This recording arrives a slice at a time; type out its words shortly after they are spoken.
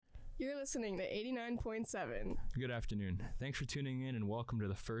You're listening to 89.7. Good afternoon. Thanks for tuning in and welcome to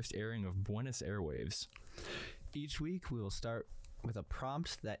the first airing of Buenos Airwaves. Each week we will start with a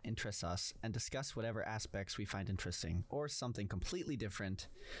prompt that interests us and discuss whatever aspects we find interesting or something completely different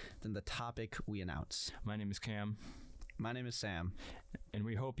than the topic we announce. My name is Cam. My name is Sam. And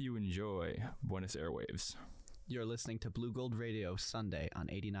we hope you enjoy Buenos Airwaves. You're listening to Blue Gold Radio Sunday on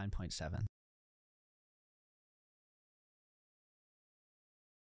 89.7.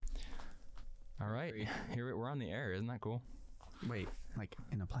 All right, here we're on the air. Isn't that cool? Wait, like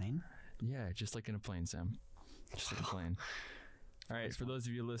in a plane? Yeah, just like in a plane, Sam. Just like a plane. All right, for those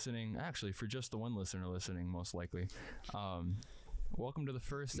of you listening, actually, for just the one listener listening, most likely, welcome to the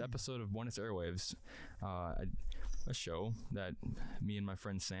first episode of Buenos Airwaves, a show that me and my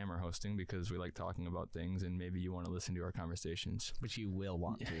friend Sam are hosting because we like talking about things and maybe you want to listen to our conversations. Which you will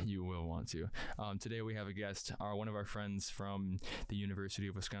want to. You will want to. Today we have a guest, one of our friends from the University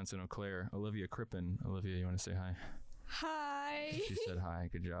of Wisconsin-Eau Claire, Olivia Crippen. Olivia, you want to say hi? Hi. She said hi.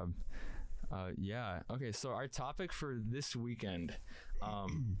 Good job. Yeah. Okay, so our topic for this weekend,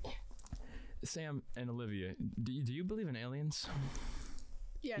 Sam and Olivia, do you believe in aliens?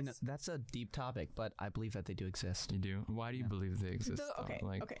 Yes. You know, that's a deep topic, but I believe that they do exist. You do? Why do you believe they exist? Okay.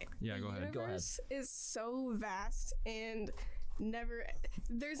 Yeah, go ahead. The universe is so vast and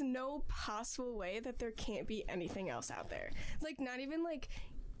there's no possible way that there can't be anything else out there. Like, not even like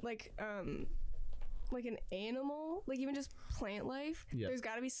an animal, like even just plant life. Yep. There's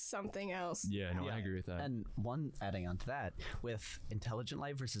got to be something else. Yeah, no, I agree with that. And one adding on to that, with intelligent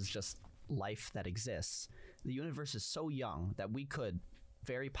life versus just life that exists, the universe is so young that we could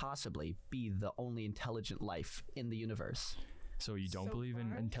very possibly be the only intelligent life in the universe. So you don't believe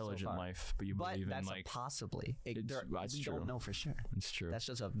in intelligent life, but you believe in like possibly. We don't know for sure. It's true. That's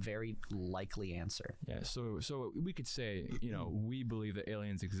just a very likely answer. Yeah. So we could say, we believe that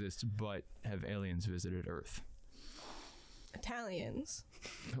aliens exist, but have aliens visited Earth? Italians.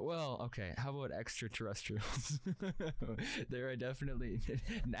 Well, okay. How about extraterrestrials? There are definitely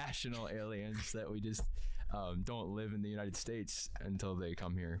national aliens that we just don't live in the United States until they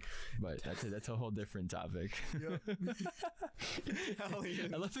come here. But that's a whole different topic. Yep.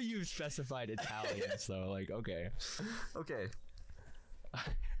 I love that you've specified Italians, though. Like, okay. Okay.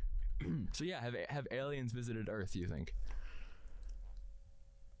 So yeah, have aliens visited Earth, you think?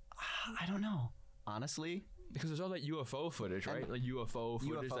 I don't know. Honestly, because there's all that UFO footage, right? Like UFO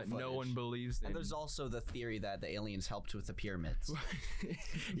footage no one believes in. And there's also the theory that the aliens helped with the pyramids.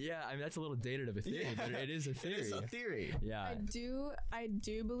 Yeah, I mean, that's a little dated of a theory, but it is a theory. It is a theory. Yeah. I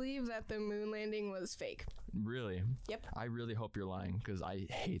do believe that the moon landing was fake. Really? Yep. I really hope you're lying because I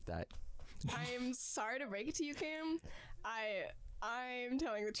hate that. I'm sorry to break it to you, Cam. I'm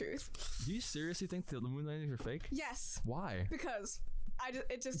telling the truth. Do you seriously think that the moon landings are fake? Yes. Why? Because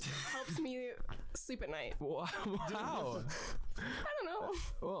it just helps me sleep at night. How? I don't know.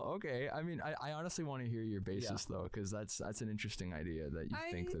 Well, okay. I mean, I honestly want to hear your basis though, because that's an interesting idea that you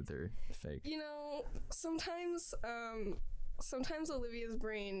think that they're fake. Sometimes Olivia's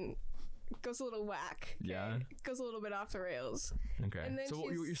brain goes a little whack. Okay? Yeah. Goes a little bit off the rails. Okay. And then so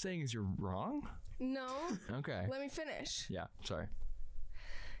what you're saying is you're wrong? No. Okay. Let me finish. Yeah. Sorry.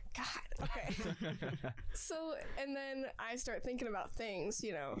 God. Okay. So, and then I start thinking about things,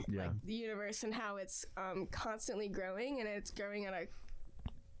 like the universe and how it's constantly growing and it's growing at a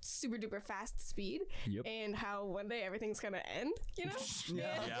super duper fast speed. Yep. And how one day everything's gonna end,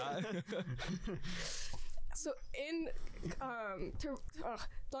 Yeah. So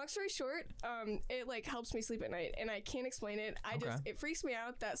long story short, it like helps me sleep at night and I can't explain it. It freaks me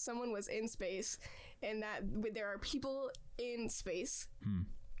out that someone was in space and that there are people in space.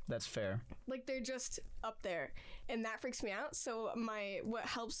 That's fair. Like they're just up there and that freaks me out. So what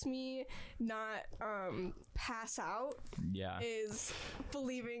helps me not pass out is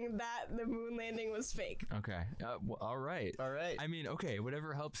believing that the moon landing was fake. Okay. Well, all right. I mean, okay,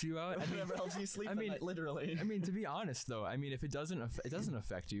 whatever helps you out. Whatever helps you sleep at night, literally. I mean, to be honest though, I mean, if it doesn't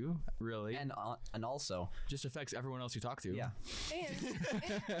affect you, really. And also just affects everyone else you talk to. Yeah.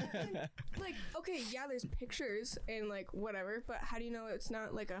 And like, okay, yeah, there's pictures and like whatever, but how do you know it's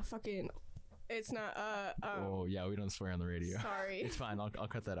not like a fucking it's not oh yeah, we don't swear on the radio. Sorry. It's fine. I'll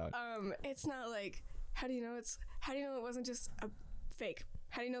cut that out. It's not like how do you know it wasn't just a fake?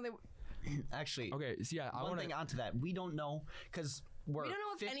 How do you know they actually okay, so yeah, one thing onto that, we don't know because we don't know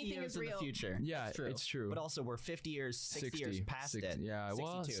if anything is real in the future. Yeah, it's true. But also we're 50 years, 60 years past it. Yeah, 62.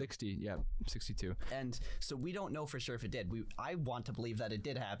 Well, 60. Yeah, 62. And so we don't know for sure if it did. I want to believe that it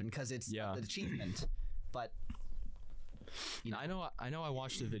did happen because it's an achievement. But I know I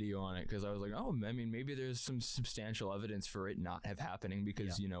watched a video on it because I was like, oh, I mean, maybe there's some substantial evidence for it not have happening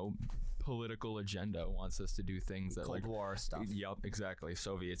because political agenda wants us to do things that Cold War stuff. Yep, exactly,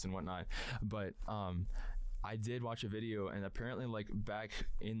 Soviets and whatnot. But I did watch a video, and apparently, like back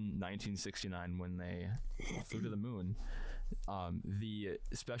in 1969 when they flew to the moon, the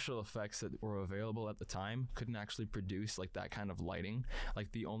special effects that were available at the time couldn't actually produce like that kind of lighting.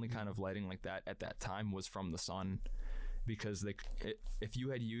 Like the only kind of lighting like that at that time was from the sun, because if you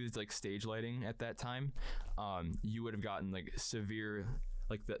had used like stage lighting at that time, you would have gotten like severe,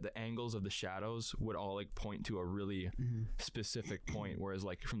 like the angles of the shadows would all like point to a really specific point, whereas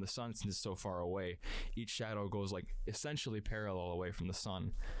like from the sun, since it's so far away, each shadow goes like essentially parallel away from the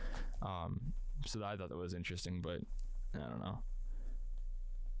sun. So I thought that was interesting, but I don't know.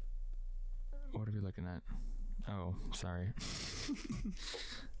 What are we looking at? Oh, sorry.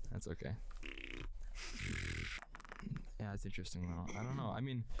 That's okay. Yeah, it's interesting though. I don't know. I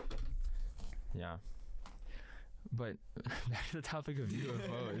mean, yeah. But back to the topic of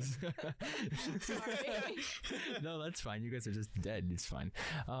UFOs. Sorry. No, that's fine. You guys are just dead. It's fine.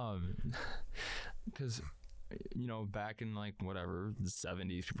 Because back in like whatever the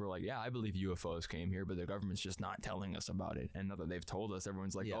 70s, people were like, yeah, I believe UFOs came here, but the government's just not telling us about it. And now that they've told us,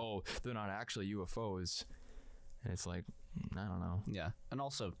 everyone's like, oh, they're not actually UFOs. And it's like, I don't know. Yeah. And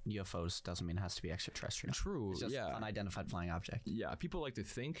also, UFOs doesn't mean it has to be extraterrestrial. True. It's just unidentified flying object. Yeah. People like to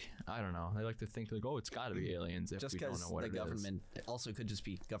think, I don't know. They like to think like, oh, it's got to be aliens if just we don't know what the it government, it also could just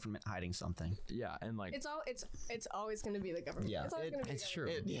be government hiding something. Yeah. And like, it's always going to be the government. Yeah. It's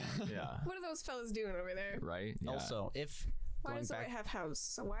true. Yeah. What are those fellas doing over there? Right. Yeah. Also, if why does the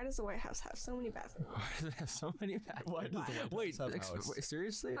White House have so many bathrooms? Why does it have so many bathrooms? Wait,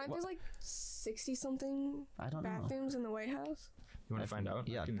 seriously? Aren't there like 60 something bathrooms in the White House? You want to find out?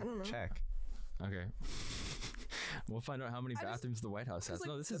 Yeah, I don't know. check. Okay. We'll find out how many bathrooms the White House has. like,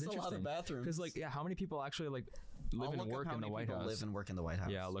 No, this is interesting. A lot of bathrooms. Because like, yeah, how many people actually like live and work in the White House? Live and work in the White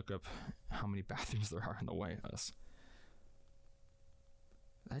House. Yeah, look up how many bathrooms there are in the White House.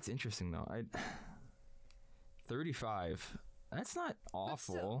 That's interesting though. 35. That's not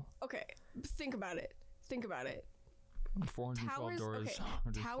awful. Still, okay, think about it. 412 doors.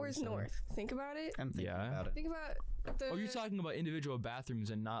 Okay. Towers North. Think about it. I'm thinking about it. Think about the. Oh, you're talking about individual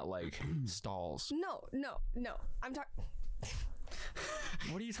bathrooms and not like stalls. No. I'm talking.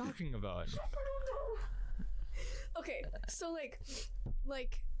 What are you talking about? Okay, so like,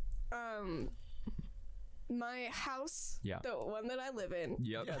 my house, the one that I live in.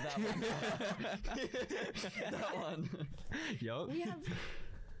 Yep. Yeah, that one. That one. Yep.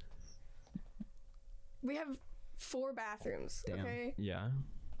 We have 4 bathrooms. Damn. Okay. Yeah.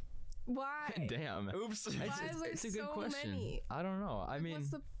 Why? Damn. Oops. Why is there It's a good so question. many? I don't know. I mean, what's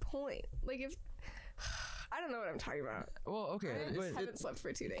the point? Like if. I don't know what I'm talking about. Well, okay. I just haven't slept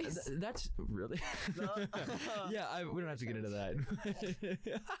for 2 days. That's really. Yeah, we don't have to get into that.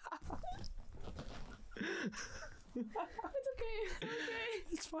 It's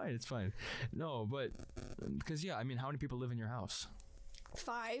okay. It's fine. No, but because I mean, how many people live in your house?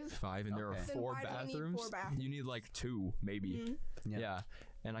 5. 5, and there are Then 4 why do we need bathrooms. 4 bathrooms? You need like 2, maybe. Yeah. Yeah,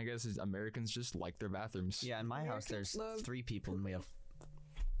 and I guess Americans just like their bathrooms. Yeah, in my house, there's 3 people, and we have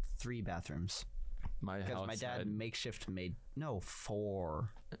 3 bathrooms. My house. My dad makeshift made 4.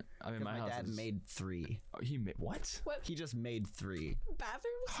 I mean, my dad made 3. Oh, he made what? What? He just made 3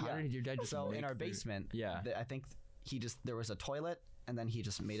 Bathrooms? How did your dad just? So make in our 3? basement, Yeah. I think there was a toilet, and then he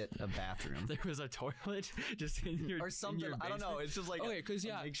just made it a bathroom. There was a toilet just in your Or something. in your I don't know. It's just like okay, because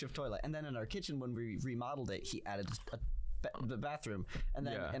a makeshift toilet. And then in our kitchen, when we remodeled it, he added the bathroom. And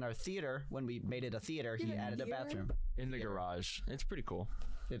then in our theater, when we made it a theater, he added a bathroom. in the garage. It's pretty cool.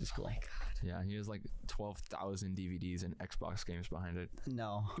 It is cool. Oh my god. Yeah, he has like 12,000 DVDs and Xbox games behind it.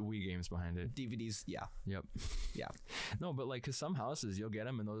 No. Wii games behind it. DVDs, yeah. Yep. Yeah. No, but like, cause some houses you'll get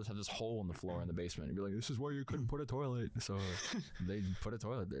them and they'll just have this hole in the floor in the basement. You'd be like, this is where you couldn't put a toilet. So they put a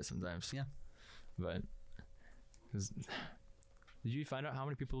toilet there sometimes. Yeah. But, did you find out how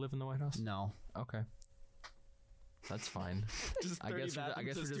many people live in the White House? No. Okay. That's fine. Just I guess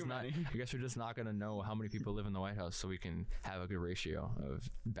we're just not gonna know how many people live in the White House, so we can have a good ratio of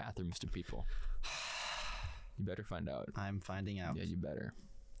bathrooms to people. You better find out. I'm finding out. Yeah, you better.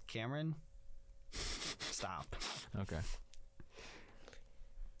 Cameron, stop. Okay.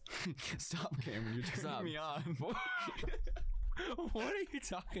 Stop, Cameron. You're turning me on. What are you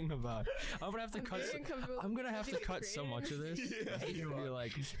talking about? I'm gonna have to cut. I'm gonna have to cut so much of this. Yeah. You're gonna be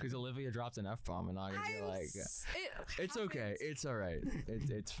like, because Olivia dropped an F-bomb, and I'm gonna be like, it's okay. It's all right.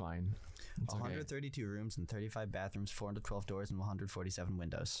 It's fine. It's 132 rooms and 35 bathrooms, 412 doors, and 147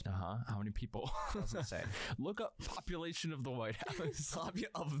 windows. How many people? Doesn't say. Look up population of the White House.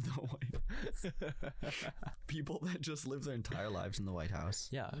 Of the White House. People that just live their entire lives in the White House.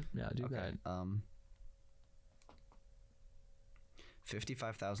 Yeah, do that.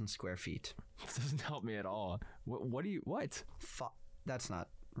 55,000 square feet. This doesn't help me at all. What do you? What? That's not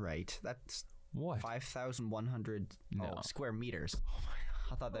right. That's what? 5,100 square meters. Oh my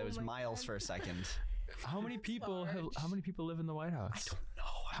god! I thought that was miles for a second. How many people live in the White House? I don't know.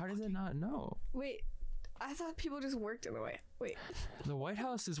 How does it not know? Wait, I thought people just worked in the White. Wait. The White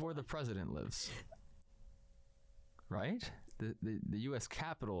House is where the president lives, right? The U.S.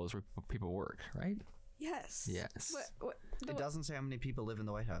 Capitol is where people work, right? Yes. Yes. It doesn't say how many people live in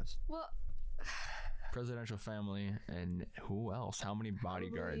the White House. Well, presidential family and who else? How many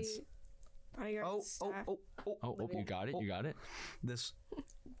bodyguards? Bodyguards. You got it. You got it.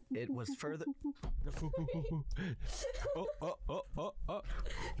 It was further.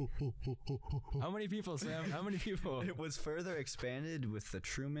 How many people, Sam? How many people? It was further expanded with the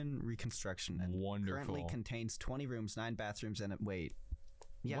Truman reconstruction and currently contains 20 rooms, 9 bathrooms, and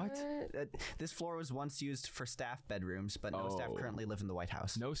What? This floor was once used for staff bedrooms, but no staff currently live in the White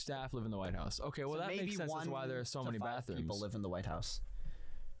House. No staff live in the White House. Okay, well, so that makes sense. That's why there are so many bathrooms. People live in the White House.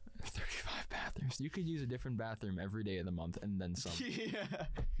 35 bathrooms. You could use a different bathroom every day of the month and then some. Yeah.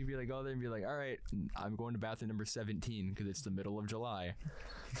 You'd be like, go there and be like, all right, I'm going to bathroom number 17 because it's the middle of July.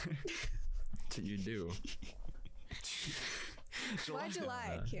 That's what you do. Why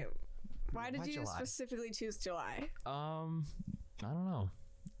July, Kim? Why did you specifically choose July? I don't know.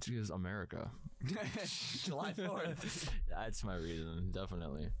 Because America. July 4th. That's my reason,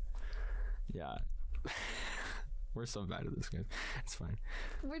 definitely. Yeah. We're so bad at this, guys. It's fine.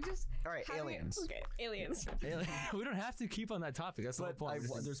 We're just... All right, aliens. Okay, aliens. We don't have to keep on that topic. That's the whole point.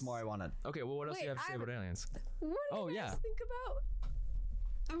 There's more I wanted. Okay, well, what else do you have to say about aliens? What do you guys think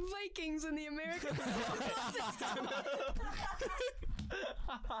about Vikings in the American system?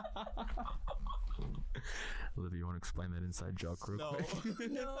 Olivia, you want to explain that inside joke real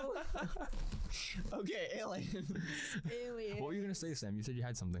quick? No. Okay, aliens. What were you gonna say, Sam? You said you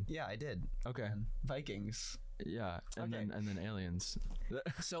had something. Yeah, I did. Okay. Vikings. Yeah, and then aliens.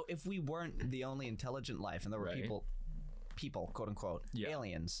 So if we weren't the only intelligent life, and there were people, quote unquote,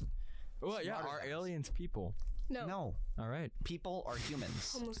 aliens. Well, yeah, are aliens people? No. All right. People are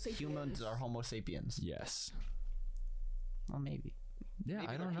humans. Homo sapiens. Humans are Homo sapiens. Yes. Well, maybe. Yeah, maybe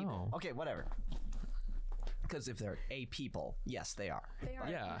I don't know. People. Okay, whatever. Because if they're a people, yes, they are. They are.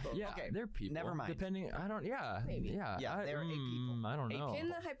 Yeah, people. yeah. Okay, they're people. never mind. Depending, I don't. Yeah, maybe. Yeah, they're a people. I don't know. In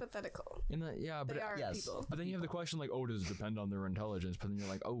the hypothetical. But they are people. But then you have the question like, oh, does it depend on their intelligence? But then you're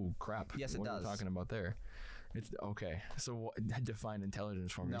like, oh crap. Yes, what it does. What are we talking about there? It's okay. So define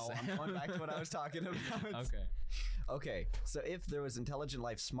intelligence for me. No, I'm going back to what I was talking about. Okay. So if there was intelligent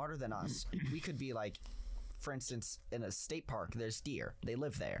life smarter than us, we could be like, for instance, in a state park, there's deer. They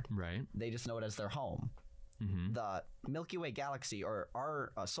live there. Right. They just know it as their home. Mm-hmm. The Milky Way galaxy, or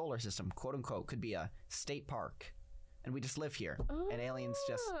our solar system, quote unquote, could be a state park. And we just live here. And aliens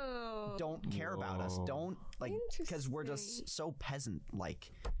just don't care about us. Don't, like, because we're just so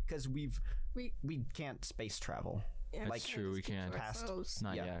peasant-like. Because we can't space travel. Yeah, that's true. We can't.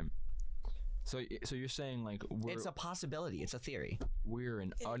 Not yet. So you're saying like it's a possibility. It's a theory. We're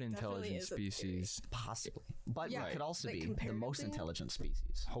an unintelligent species, possibly, but we could also be the most intelligent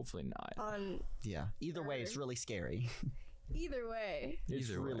species. Hopefully not. Yeah. Either way, it's really scary. Either way, it's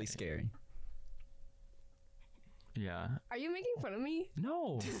really scary. Yeah. Are you making fun of me?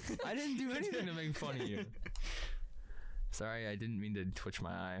 No, I didn't do anything to make fun of you. Sorry, I didn't mean to twitch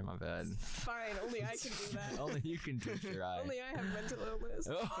my eye. My bad. Fine, only I can do that. Only you can twitch your eye. Only I have mental illness.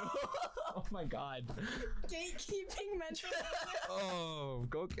 Oh my god. Gatekeeping mental illness. Oh,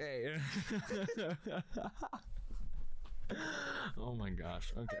 okay. Oh my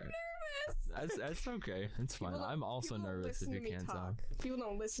gosh. Okay. I'm nervous. That's okay. It's fine. I'm also nervous if you can't talk. People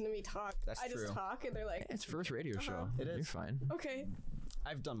don't listen to me talk. That's true. I just talk and they're like, it's first radio show. It is. You're fine. Okay.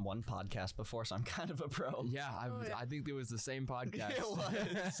 I've done one podcast before, so I'm kind of a pro. Yeah, I think it was the same podcast. It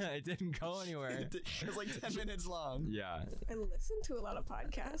was. It didn't go anywhere. It was like 10 minutes long. Yeah. I listen to a lot of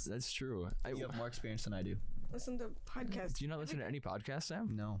podcasts. That's true. You have more experience than I do. Listen to podcasts. Do you not listen to any podcasts, Sam?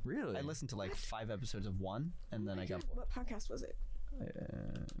 No. Really? I listened to like 5 episodes of one, and then I got bored. What podcast was it?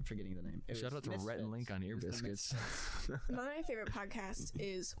 I'm forgetting the name. Shout out to Rhett and Link on Ear Biscuits. My favorite podcast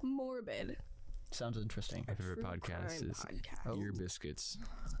is Morbid. Sounds interesting. My favorite True podcast crime is podcast. Ear Biscuits.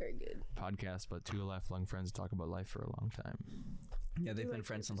 It's very good. Podcast, but two lifelong friends talk about life for a long time. Yeah, they've do been like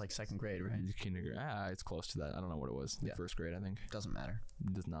friends Ear since like second grade, right? It's close to that. I don't know what it was. Yeah. First grade, I think. Doesn't matter.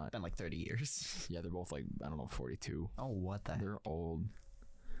 It does not. Been like 30 years. Yeah, they're both like, I don't know, 42. Oh, what the heck? They're old.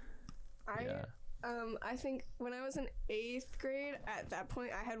 Yeah. I think when I was in 8th grade, at that point,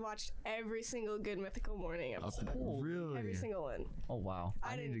 I had watched every single Good Mythical Morning episode. Really? Every single one. Oh, wow.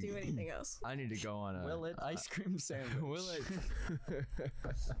 I didn't do anything else. I need to go on a... Will it ice cream sandwich? Will it?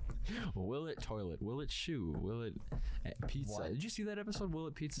 Will it toilet? Will it shoe? Will it pizza? What? Did you see that episode? Will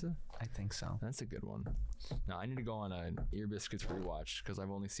it pizza? I think so. That's a good one. No, I need to go on an Ear Biscuits rewatch because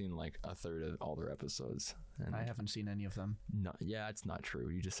I've only seen like a third of all their episodes. And I haven't seen any of them. no, yeah, it's not true.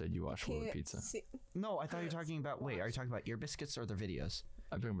 You just said you watched Will It Can't Pizza. see- No, I thought you were talking about. Wait, are you talking about ear biscuits or their videos?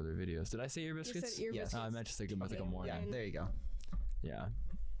 I'm talking about their videos. Did I say Ear You said Biscuits? Ear Yes. Biscuits. I meant to say Good Mythical Okay. Morning. Yeah, there you go. Yeah.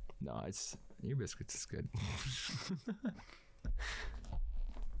 No, it's Ear Biscuits is good.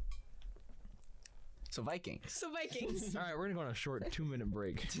 So Vikings. So Vikings. All right, we're gonna go on a short 2-minute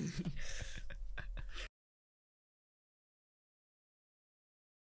break.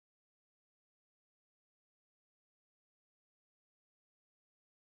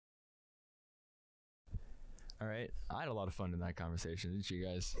 All right, I had a lot of fun in that conversation, didn't you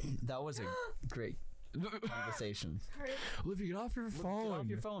guys? That was a great conversation. Olivia, get off your phone. Get off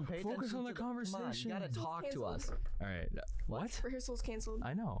your phone. Pay Focus attention on the to Come on, conversation. you gotta talk to us. All right. What? Rehearsal's canceled.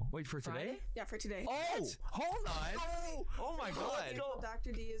 I know. Wait, for today? Friday? Yeah, for today. Oh, hold on. Oh my God.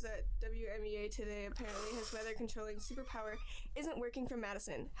 Dr. D is at WMEA today. Apparently, his weather controlling superpower isn't working from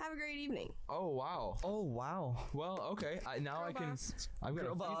Madison. Have a great evening. Oh wow. Oh wow. Well, okay. Now Girl I can. boss. I've got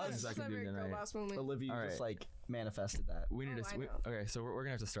Girl a few boss. things I That's can not do very girl tonight. boss moment. Olivia All just right. like manifested that. We need Oh, to. I know. Okay, so we're gonna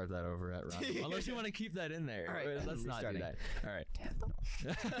have to start that over at round. Unless you want to keep that in there. All right, Let's not do restarting. that. All right.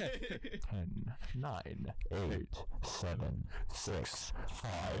 10, 9, 8, 7, 6,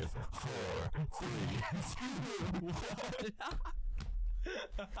 5, 4, 3, 2, 1.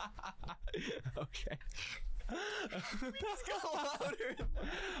 Okay.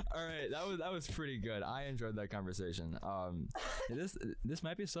 All right, that was pretty good. I enjoyed that conversation. This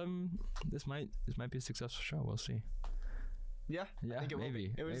might be this might be a successful show. We'll see. Yeah. Yeah, I think it will maybe,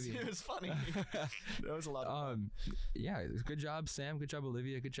 be. It was. maybe. It was funny. That was a lot of fun. Yeah, good job, Sam. Good job,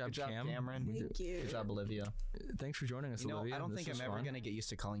 Olivia. Good job, Good job, Cam. Cameron. Thank you. Good job, Olivia. Thanks for joining us, You know, Olivia. I don't This think was I'm ever fun. gonna get used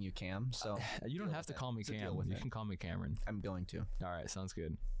to calling you Cam, so You don't deal have with to it. call me So deal Cam. with You it. can call me Cameron. I'm going to. All right, sounds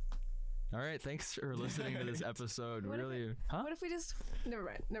good. All right, thanks for listening to this episode. What if Really, huh? What if we just? Never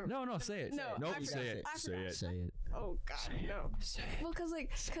mind. Never mind. No, say it. No, Nope, I say forgot. it. I Say forgot. it. Say it. Oh God, no. Say it. Well, cause what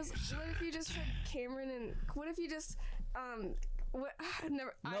if you just said Cameron and what if you just what?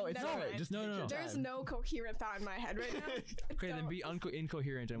 Never. No, it's never all right. mind. Just No, take no, your no. There's time. no coherent thought in my head right now. Okay, then Don't- be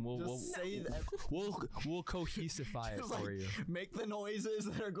incoherent, and we'll Just say that. we'll cohesify it Just, for like, you. Make the noises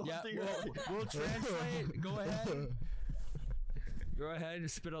that are going Yeah, through your head. we'll translate. Go ahead. Go ahead and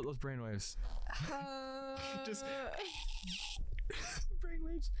spit out those brainwaves. Just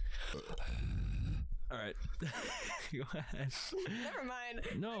brainwaves. All right. Go ahead. Never mind.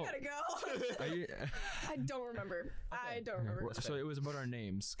 No. I gotta go. Are you, I don't remember. I don't remember. so it was about our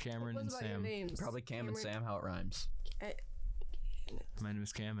names, Cameron What and was about your Sam. names? Probably Cam and Cameron. Sam. How it rhymes. My name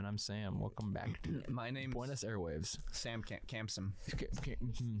is Cam, and I'm Sam. Welcome back to My name's Buenos Airwaves. Sam Campson.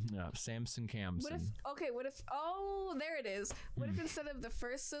 No, Samson Camson. What if? Okay. What if? Oh, there it is. What if instead of the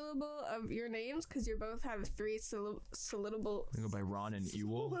first syllable of your names, because you both have three syllables? We go by Ron and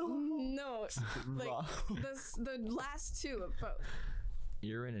Ewell. No, like the last two of both.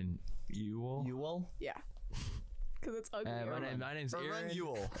 Aaron and Ewell. Ewell. Yeah. Because it's ugly. My name's Aaron.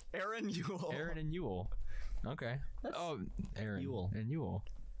 Ewell. Aaron Ewell. Aaron and Ewell. Okay. Aaron Ewell. and Ewell.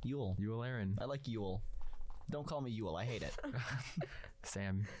 Ewell. Ewell Aaron. I like Ewell. Don't call me Ewell. I hate it.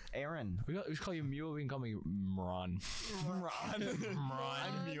 Sam. Aaron. We can call you Mule. We can call me Ron. Ron.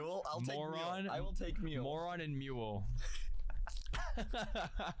 I'm Mule. I'll take Moron. Mule. I will take Mule. Moron and Mule.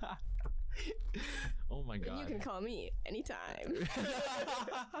 Oh my And god. you can call me anytime.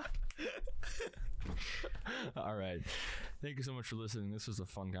 All right. Thank you so much for listening. This was a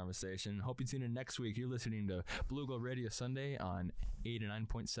fun conversation. Hope you tune in next week. You're listening to Blue Glow Radio Sunday on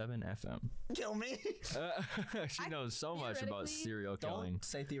 89.7 FM. Kill me. She knows so much about theoretically- serial killing. Don't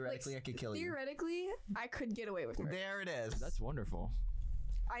say theoretically I could kill you. Theoretically, I could get away with murder. There it is. That's wonderful.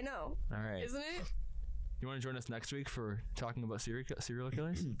 I know. All right. Isn't it? You want to join us next week for talking about serial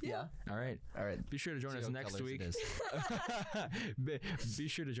killers? yeah. All right. All right. Be sure to join us Serial next killers week. it is. Be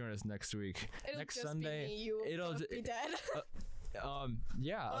sure to join us next week. It'll Next just Sunday. Be me. You will it'll both be dead.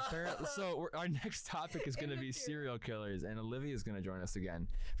 Yeah. Apparently, so our next topic is going to be serial killers, and Olivia is going to join us again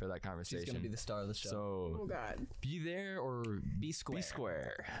for that conversation. She's going to be the star of the show. So Oh God. be there or be square. Be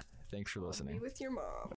square. Thanks for listening. Be with your mom.